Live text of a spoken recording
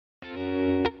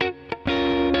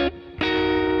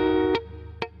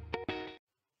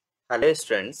Hello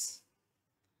students,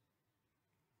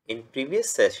 in previous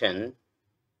session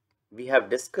we have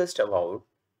discussed about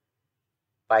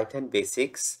Python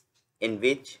basics in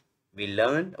which we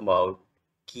learned about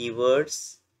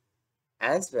keywords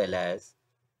as well as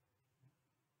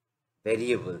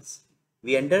variables.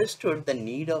 We understood the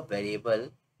need of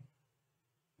variable,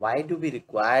 why do we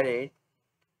require it,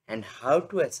 and how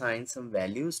to assign some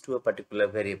values to a particular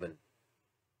variable.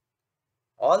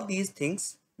 All these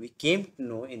things we came to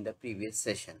know in the previous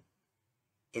session.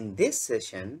 In this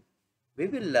session, we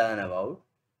will learn about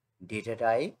data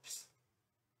types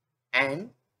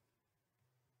and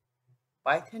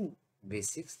Python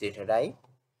basics data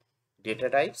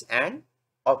types and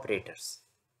operators.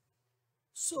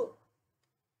 So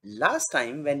last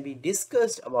time when we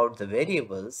discussed about the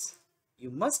variables, you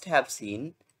must have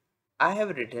seen I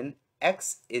have written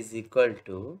x is equal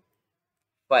to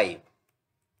 5.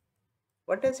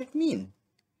 What does it mean?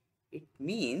 It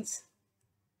means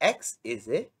x is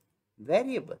a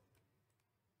variable.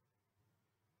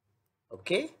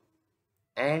 Okay?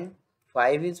 And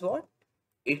 5 is what?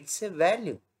 It's a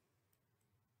value.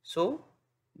 So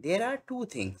there are two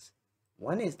things.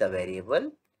 One is the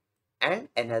variable and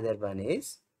another one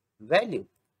is value.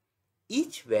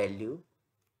 Each variable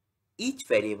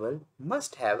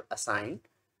must have assigned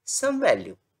some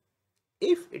value.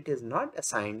 If it is not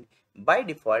assigned, by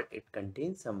default it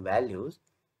contains some values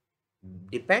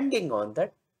depending on the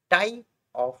type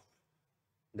of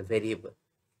the variable.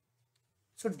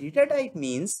 So data type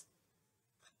means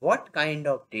what kind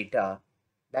of data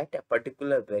that a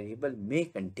particular variable may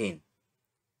contain,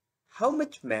 how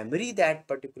much memory that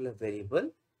particular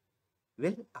variable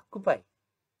will occupy.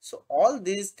 So all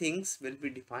these things will be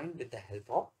defined with the help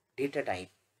of data type.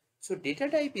 So data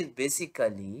type is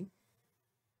basically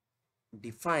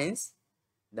defines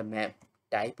the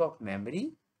type of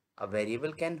memory a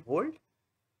variable can hold,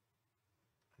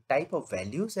 type of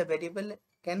values a variable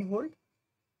can hold.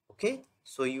 Okay,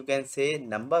 so you can say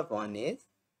number one is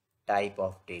type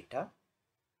of data.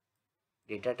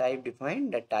 Data type define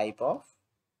the type of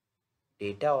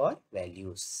data or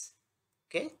values.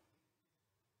 Okay,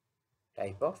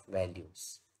 type of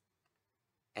values.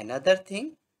 Another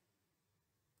thing,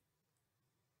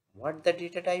 what the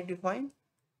data type define?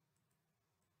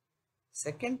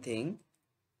 Second thing,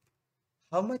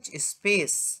 how much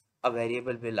space a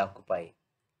variable will occupy,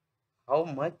 how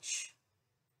much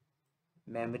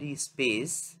memory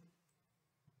space,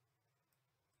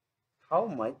 how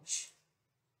much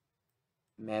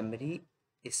memory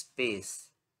space,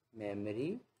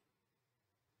 memory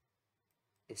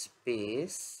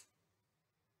space,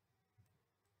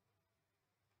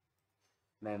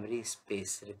 memory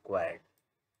space required.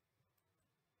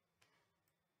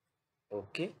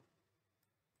 Okay,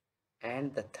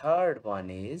 and the third one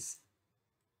is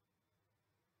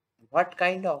what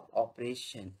kind of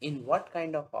operation, in what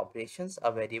kind of operations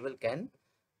a variable can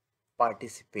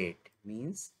participate,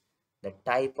 means the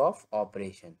type of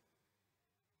operation,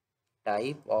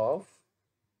 type of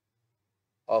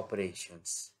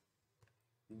operations.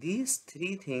 These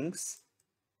three things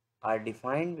are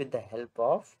defined with the help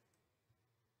of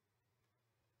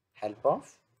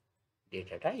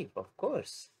data type, of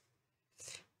course.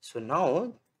 So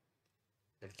now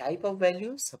the type of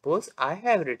value, suppose I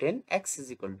have written x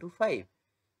is equal to 5.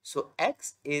 So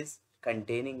x is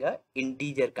containing a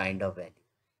integer kind of value.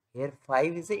 Here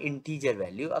 5 is an integer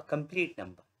value, a complete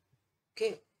number.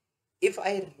 Okay, if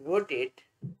I wrote it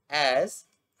as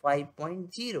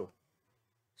 5.0,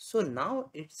 so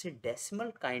now it's a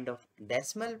decimal kind of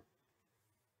decimal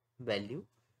value.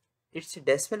 It's a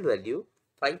decimal value.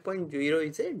 5.0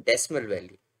 is a decimal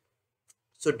value.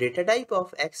 So data type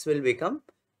of x will become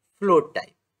float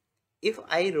type. If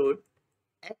I wrote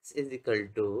x is equal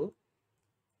to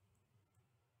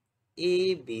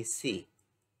ABC,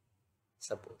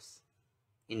 suppose,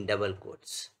 in double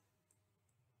quotes.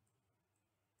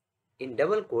 In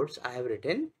double quotes, I have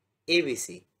written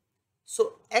ABC.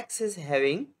 So x is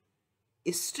having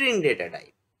a string data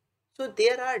type. So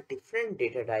there are different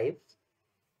data types: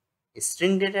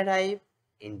 string data type,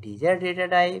 integer data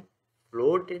type,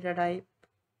 float data type.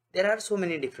 There are so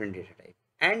many different data types,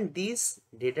 and these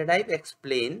data type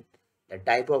explain the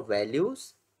type of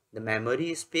values, the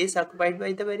memory space occupied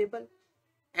by the variable,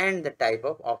 and the type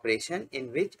of operation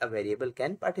in which a variable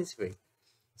can participate.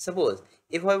 Suppose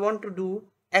if I want to do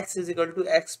x is equal to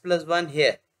x plus 1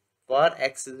 here, for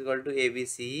x is equal to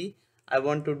ABC, I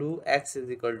want to do x is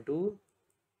equal to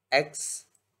x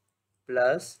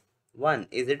plus 1.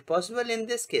 Is it possible in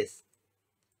this case?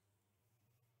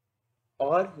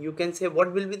 Or you can say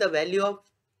what will be the value of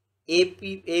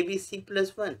ABC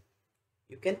plus 1?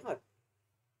 You cannot.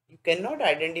 You cannot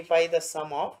identify the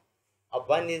sum of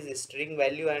one is string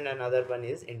value and another one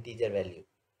is integer value.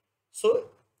 So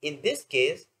in this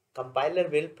case, compiler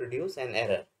will produce an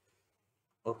error.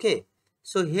 Okay,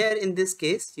 so here in this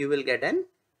case you will get an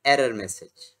error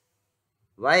message.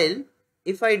 While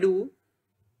if I do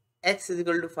x is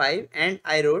equal to 5 and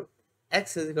I wrote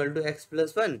x is equal to x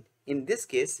plus 1, in this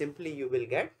case simply you will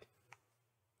get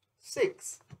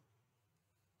 6.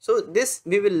 So this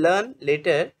we will learn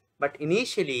later, but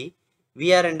initially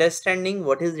we are understanding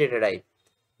what is data type.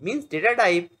 Means data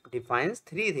type defines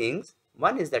three things.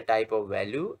 One is the type of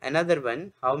value, another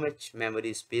one how much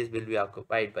memory space will be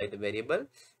occupied by the variable,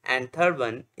 and third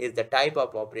one is the type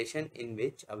of operation in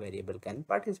which a variable can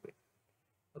participate.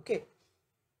 Okay.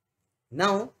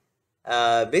 Now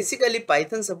basically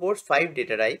Python supports 5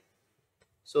 data types.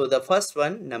 So the first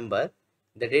one, number.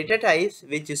 The data types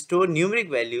which store numeric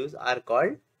values are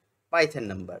called Python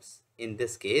numbers. In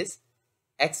this case,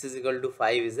 x is equal to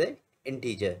 5 is a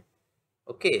integer.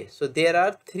 Okay, so there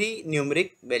are three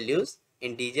numeric values: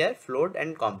 integer, float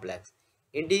and complex.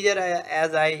 Integer,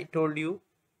 as I told you,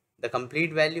 the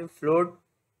complete value. Float,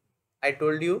 I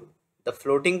told you, the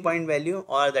floating point value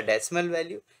or the decimal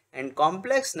value. And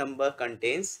complex number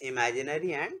contains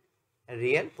imaginary and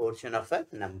real portion of a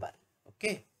number.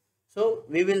 Okay, so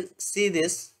we will see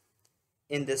this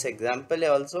in this example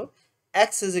also.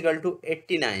 X is equal to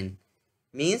 89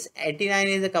 means 89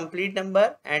 is a complete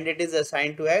number and it is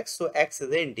assigned to x, so x is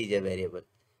an integer variable.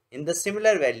 In the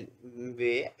similar way,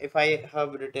 if I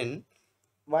have written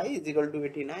y is equal to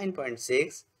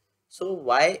 89.6, so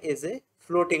y is a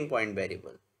floating point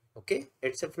variable. Okay,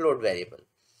 it's a float variable.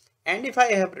 And if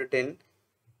I have written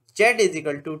z is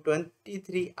equal to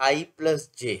 23i plus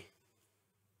j,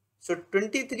 so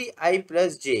 23i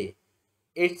plus j,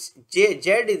 it's z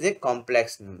is a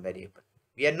complex variable.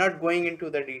 We are not going into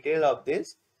the detail of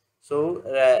this. So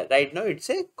right now it's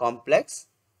a complex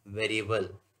variable.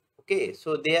 Okay,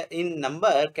 so they are in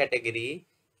number category.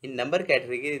 In number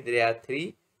category there are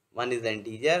three. One is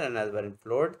integer, another one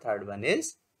float, third one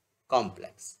is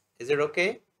complex. Is it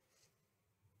okay?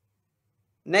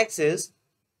 Next is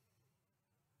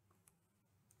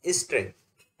string.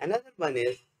 Another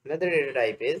data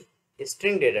type is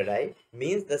string data type,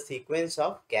 means the sequence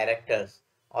of characters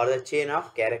or the chain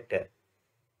of character.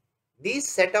 These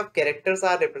set of characters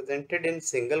are represented in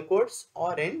single quotes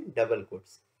or in double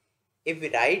quotes. If we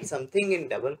write something in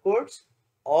double quotes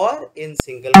or in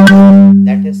single quotes,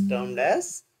 that is termed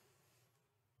as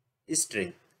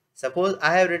string. Suppose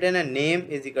I have written a name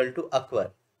is equal to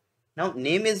Akbar. Now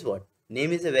name is what?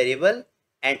 Name is a variable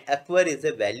and Akbar is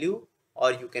a value,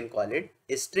 or you can call it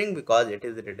a string because it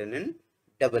is written in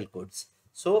double quotes.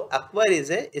 So Akbar is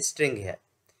a string here.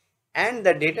 And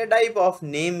the data type of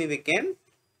name became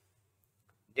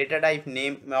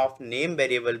name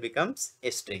variable becomes a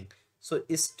string. So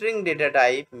string data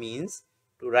type means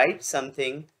to write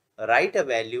something, write a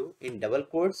value in double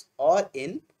quotes or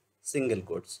in single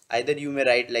quotes. Either you may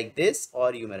write like this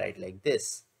or you may write like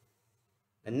this.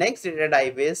 The next data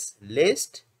type is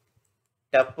list,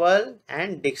 tuple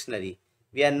and dictionary.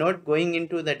 We are not going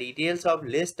into the details of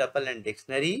list, tuple and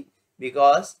dictionary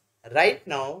because right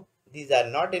now these are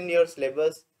not in your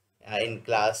syllabus. In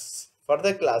class,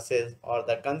 further classes or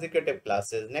the consecutive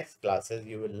classes, next classes,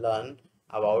 you will learn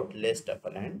about list,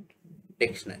 tuple and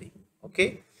dictionary.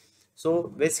 Okay, so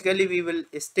basically we will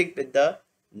stick with the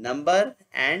number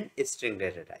and string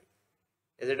data type.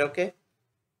 Is it okay?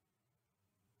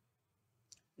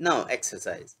 Now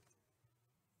exercise.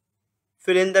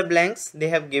 Fill in the blanks they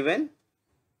have given.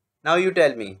 Now you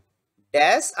tell me,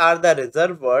 dash are the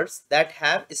reserved words that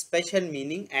have special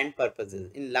meaning and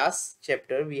purposes. In last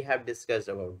chapter we have discussed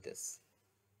about this.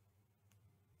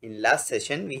 In last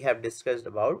session we have discussed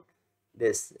about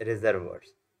this reserved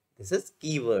words. This is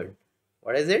keyword.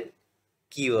 What is it?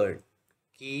 Keyword.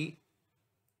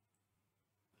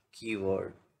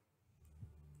 Keyword.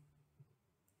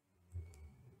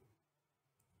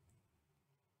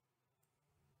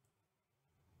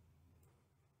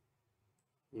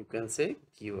 You can say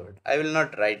keyword. I will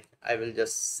not write. I will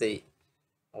just say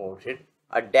about it.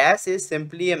 A dash is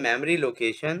simply a memory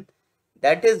location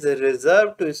that is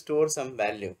reserved to store some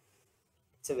value.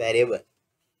 It's a variable.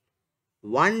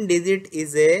 One digit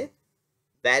is a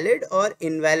valid or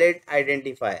invalid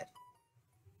identifier.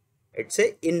 It's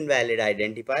a invalid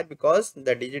identifier because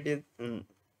the digit is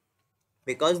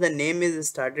because the name is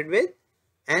started with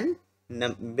an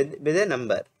with a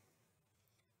number.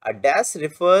 A dash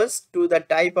refers to the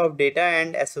type of data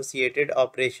and associated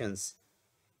operations.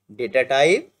 Data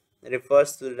type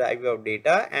refers to the type of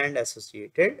data and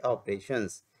associated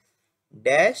operations.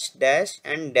 dash, dash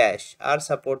and dash are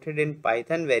supported in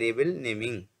Python variable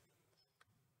naming.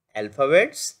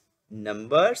 Alphabets,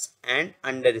 numbers and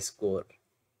underscore.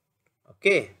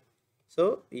 Okay,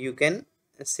 so you can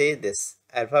say this: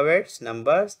 alphabets,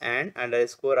 numbers and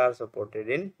underscore are supported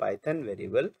in Python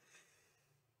variable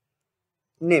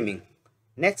naming.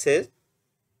 Next is,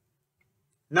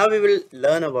 now we will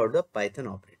learn about the Python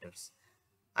operators.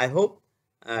 I hope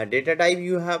data type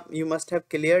you must have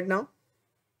cleared now.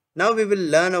 Now we will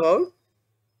learn about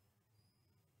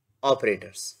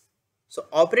operators. So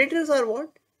operators are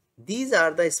what? These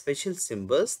are the special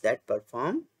symbols that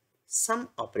perform some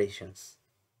operations.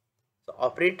 So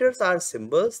operators are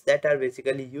symbols that are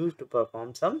basically used to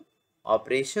perform some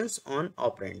operations on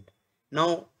operand.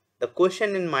 Now the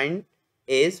question in mind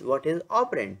is, what is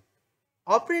operand?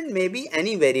 Operand may be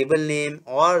any variable name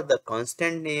or the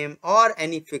constant name or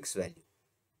any fixed value.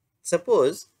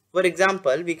 Suppose, for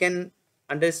example, we can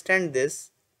understand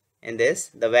this in this: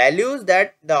 the values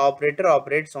that the operator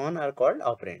operates on are called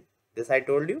operand. This I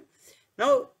told you.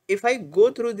 Now if I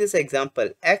go through this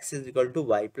example, x is equal to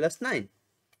y plus 9.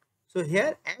 So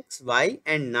here x, y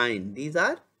and 9, these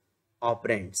are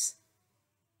operands,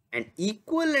 and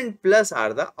equal and plus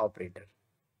are the operator.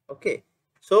 Okay,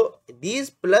 so these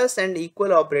plus and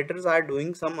equal operators are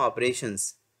doing some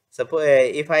operations. Suppose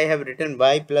if I have written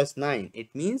y plus 9,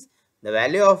 it means the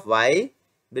value of y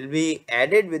will be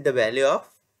added with the value of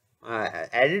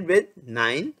added with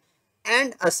 9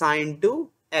 and assigned to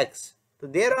x. So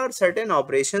there are certain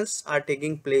operations are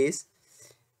taking place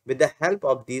with the help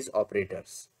of these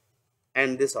operators,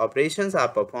 and these operations are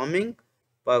performed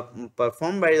by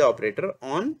the operator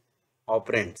on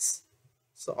operands.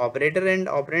 So operator and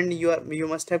operand you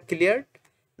must have cleared.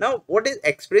 Now what is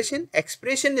expression?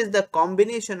 Expression is the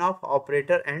combination of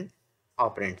operator and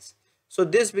operands. So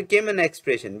this became an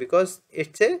expression because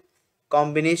it's a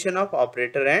combination of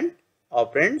operator and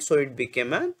operand, so it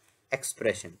became an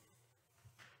expression.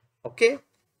 Okay,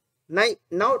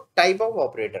 now type of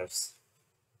operators.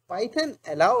 Python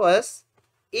allow us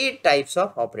 8 types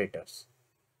of operators,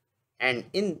 and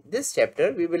in this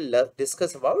chapter we will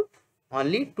discuss about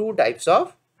only 2 types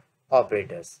of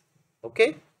operators.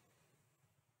 Okay,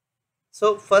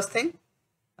 so first thing,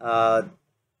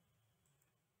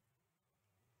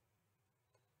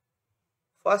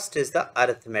 first is the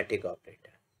arithmetic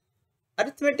operator.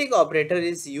 Arithmetic operator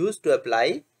is used to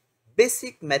apply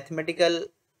basic mathematical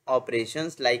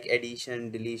operations like addition,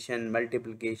 deletion,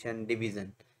 multiplication,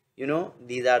 division. You know,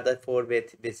 these are the 4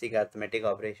 basic arithmetic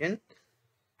operations.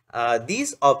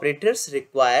 These operators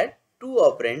require 2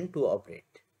 operand to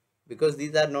operate, because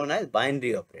these are known as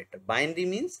binary operator. Binary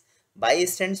means bi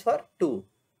stands for 2.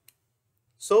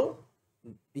 So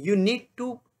you need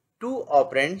two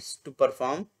operands to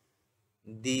perform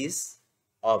these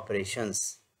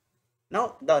operations.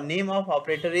 Now the name of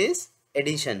operator is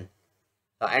addition,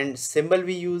 and symbol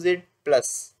we use it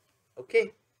plus.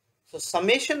 Okay, so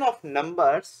summation of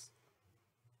numbers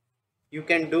you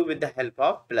can do with the help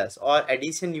of plus, or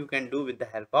addition you can do with the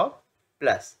help of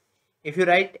plus. If you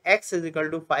write x is equal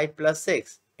to 5 plus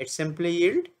 6, it simply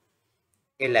yield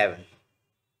 11.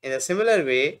 In a similar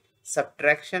way,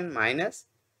 subtraction minus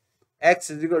x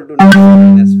is equal to 9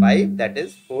 minus 5, that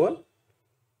is 4.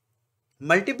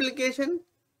 Multiplication,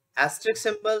 asterisk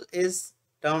symbol is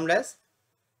termed as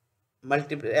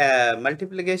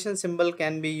multiplication symbol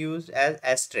can be used as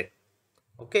asterisk.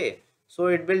 Okay, so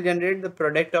it will generate the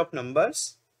product of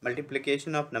numbers,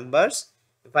 multiplication of numbers.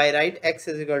 If I write x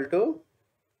is equal to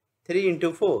 3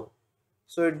 into 4,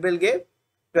 so it will give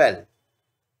 12.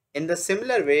 In the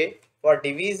similar way, for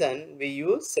division we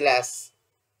use slash,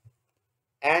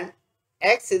 and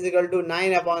x is equal to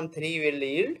 9 upon 3 will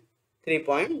yield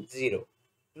 3.0.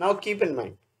 Now keep in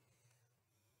mind,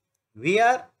 we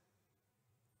are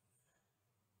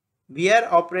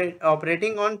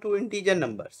operating on 2 integer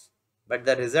numbers, but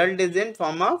the result is in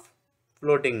form of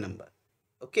floating number.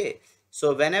 Okay,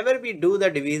 so whenever we do the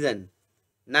division,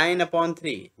 9 upon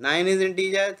 3, 9 is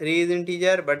integer, 3 is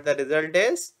integer, but the result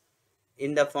is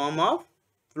in the form of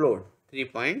float,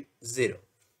 3.0.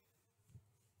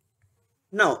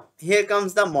 Now here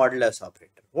comes the modulus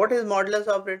operator. What is modulus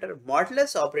operator?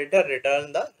 Modulus operator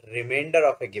return the remainder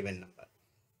of a given number,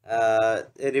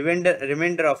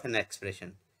 remainder of an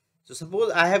expression. So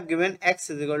suppose I have given x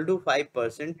is equal to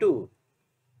 5% 2.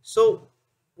 So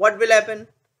what will happen?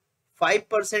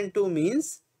 5% 2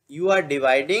 means you are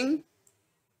dividing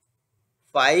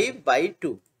 5 by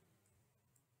 2.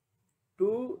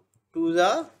 2 to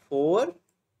the 4,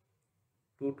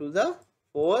 2 to the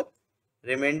 4,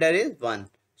 remainder is 1.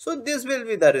 So this will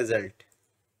be the result.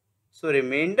 So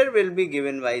remainder will be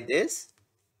given by this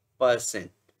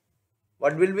percent.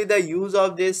 What will be the use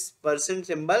of this percent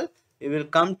symbol? We will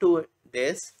come to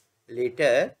this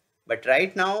later, but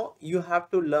right now you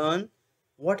have to learn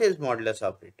what is modulus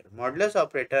operator. Modulus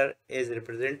operator is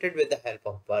represented with the help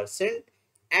of percent,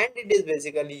 and it is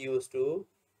basically used to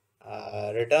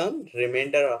return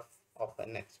remainder of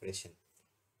an expression.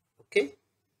 Okay.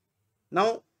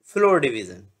 Now floor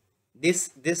division.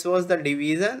 This was the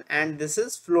division, and this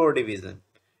is floor division.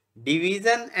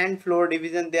 Division and floor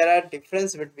division, there are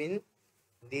difference between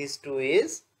these two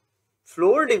is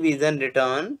floor division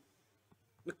return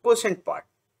the quotient part.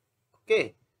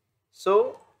 Okay,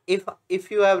 so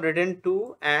if you have written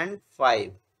 2 and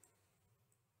 5,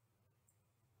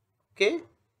 okay,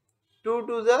 2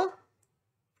 to the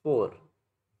 4,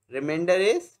 remainder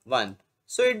is 1,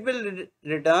 so it will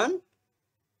return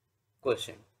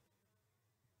quotient.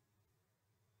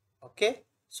 Okay,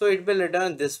 so it will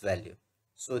return this value.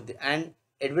 So and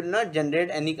it will not generate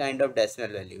any kind of decimal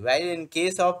value, while in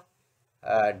case of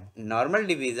normal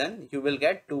division you will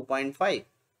get 2.5.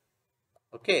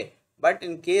 Okay, but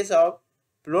in case of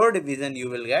floor division you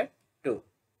will get 2.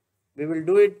 We will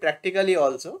do it practically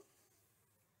also.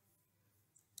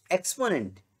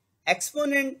 Exponent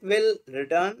will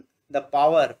return the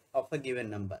power of a given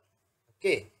number.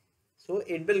 Okay, so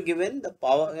it will given the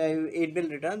power, it will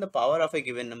return the power of a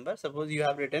given number. Suppose you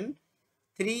have written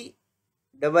 3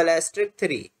 double asterisk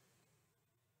 3,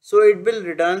 so it will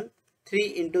return 3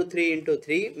 into 3 into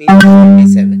 3 means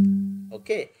 27.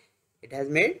 Okay, it has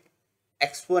made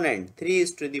exponent 3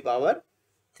 is to the power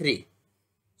 3.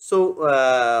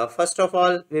 So first of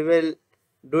all we will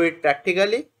do it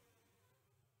practically.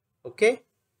 Okay,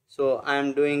 so I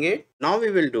am doing it now.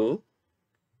 We will do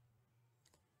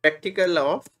practical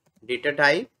of data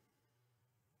type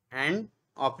and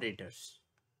operators.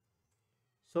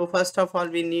 So first of all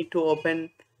we need to open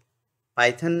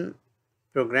Python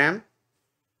program.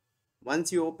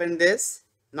 Once you open this,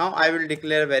 now I will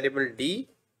declare variable d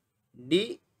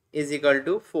is equal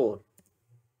to 4.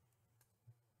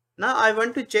 Now I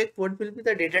want to check what will be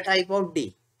the data type of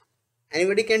d.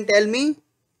 Anybody can tell me?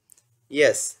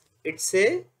 Yes, it's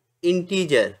a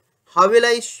integer. How will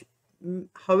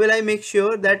I make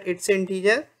sure that it's an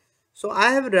integer? So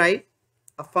I have write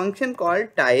a function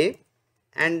called type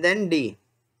and then d.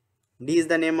 D is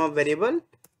the name of variable.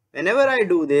 Whenever I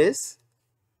do this,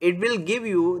 it will give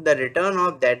you the return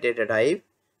of that data type,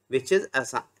 which is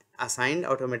assigned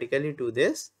automatically to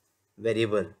this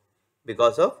variable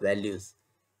because of values.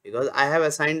 Because I have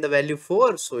assigned the value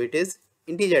 4, so it is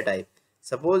integer type.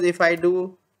 Suppose if I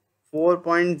do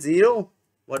 4.0,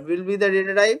 what will be the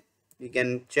data type? You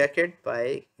can check it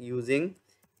by using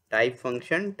type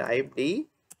function type d,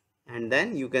 and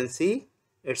then you can see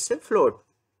it's a float.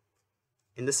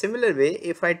 In the similar way,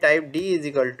 if I type d is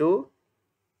equal to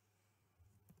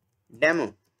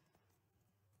demo,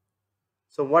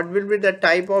 so what will be the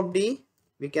type of d?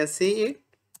 We can see it,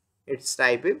 its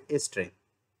type is string.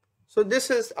 So this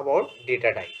is about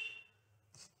data type.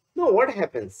 Now what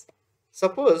happens?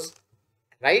 Suppose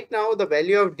right now the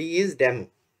value of d is demo.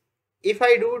 If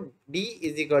I do d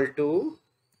is equal to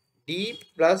d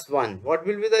plus 1, what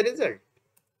will be the result?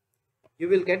 You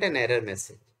will get an error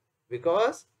message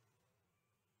because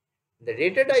the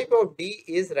data type of d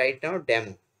is right now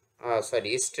demo,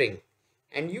 string,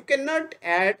 and you cannot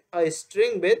add a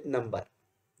string with number.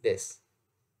 This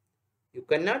you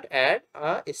cannot add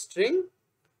a string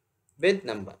with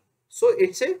number, so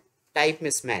it's a type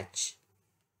mismatch.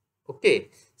 Okay,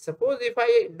 suppose if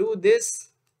I do this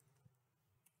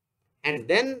and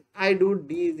then I do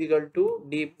d is equal to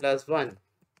d plus 1,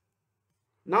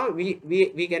 now we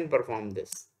can perform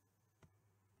this.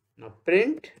 Now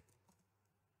print,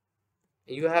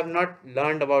 you have not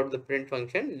learned about the print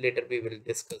function, later we will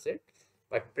discuss it,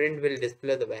 but print will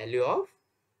display the value of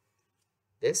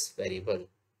this variable.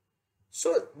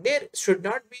 So there should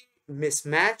not be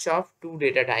mismatch of two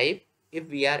data type if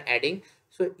we are adding.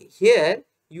 So here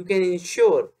you can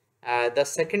ensure the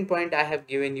second point I have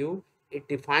given you, it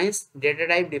defines data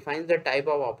type, defines the type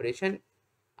of operation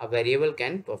a variable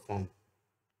can perform.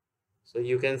 So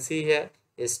you can see here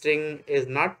a string is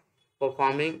not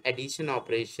performing addition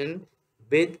operation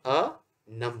with a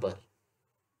number.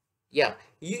 Yeah,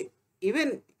 you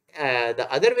even the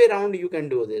other way around you can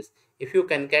do this. If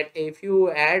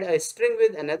you add a string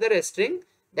with another string,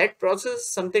 that process is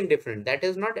something different. That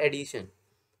is not addition.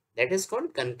 That is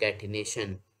called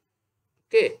concatenation.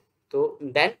 Okay, so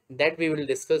that we will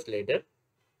discuss later.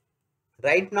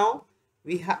 Right now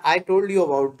I told you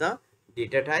about the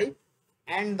data type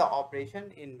and the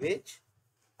operation in which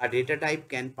a data type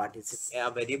can participate,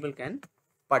 a variable can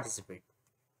participate.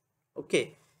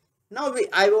 Okay, now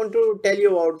I want to tell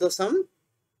you about the some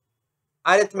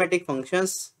arithmetic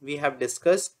functions we have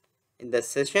discussed in this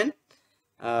session.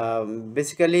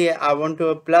 Basically, I want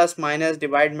to plus, minus,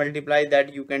 divide, multiply,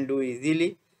 that you can do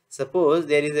easily. Suppose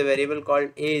there is a variable called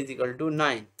a is equal to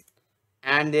 9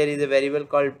 and there is a variable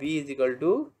called b is equal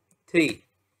to 3.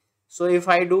 So if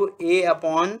I do a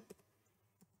upon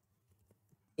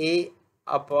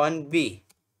b,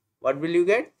 what will you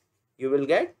get? You will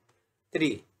get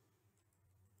 3.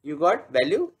 You got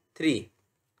value 3.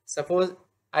 Suppose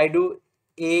I do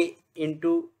a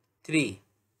into 3,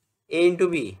 a into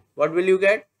b, what will you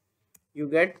get? You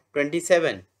get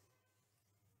 27.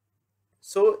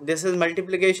 So this is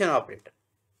multiplication operator,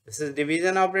 this is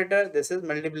division operator, this is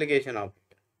multiplication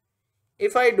operator.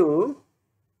 If I do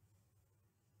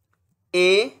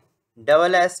a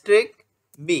double asterisk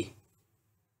b,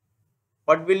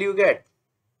 what will you get?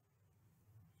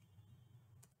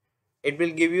 It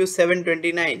will give you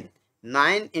 729.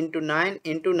 9 into 9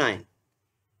 into 9.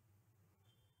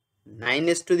 9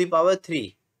 is to the power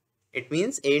 3. It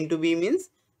means a into b means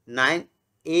 9.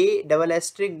 A double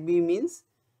asterisk b means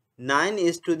 9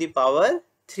 is to the power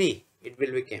 3. It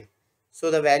will become.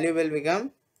 So the value will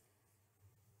become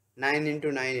 9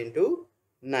 into 9 into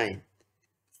 9.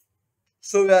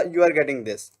 So you are getting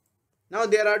this. Now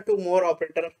there are two more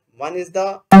operators. One is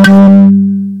the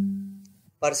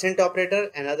percent operator,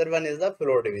 another one is the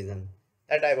floor division.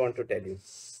 That I want to tell you.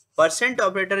 Percent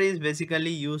operator is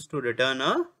basically used to return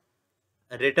a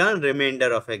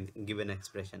remainder of a given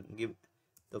expression. Give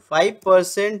the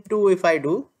 5% 2. If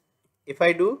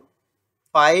I do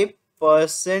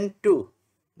 5% 2,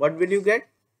 what will you get?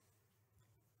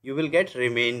 You will get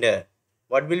remainder.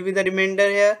 What will be the remainder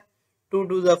here? 2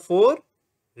 to the 4,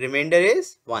 remainder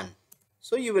is 1.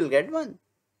 So you will get 1.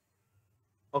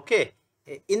 Okay.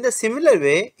 In the similar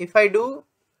way, if I do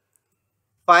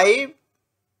 5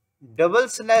 double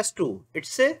slash 2,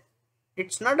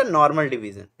 it's not a normal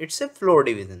division, it's a floor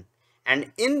division,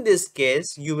 and in this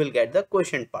case you will get the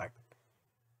quotient part.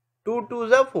 2 to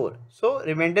the 4, so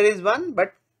remainder is 1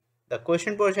 but the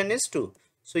quotient portion is 2,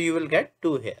 so you will get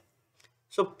 2 here.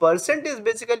 So percent is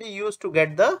basically used to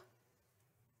get the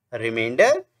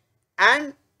remainder,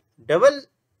 and double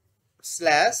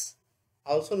slash,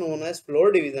 also known as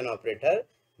floor division operator,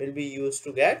 will be used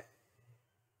to get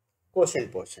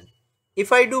quotient portion.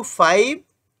 If I do 5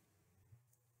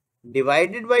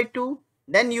 divided by 2,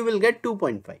 then you will get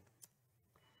 2.5.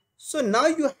 So now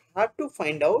you have to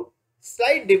find out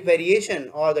slight variation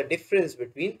or the difference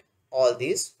between all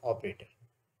these operators.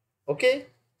 Okay,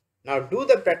 now do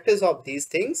the practice of these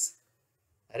things.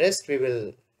 Rest we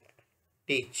will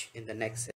teach in the next session.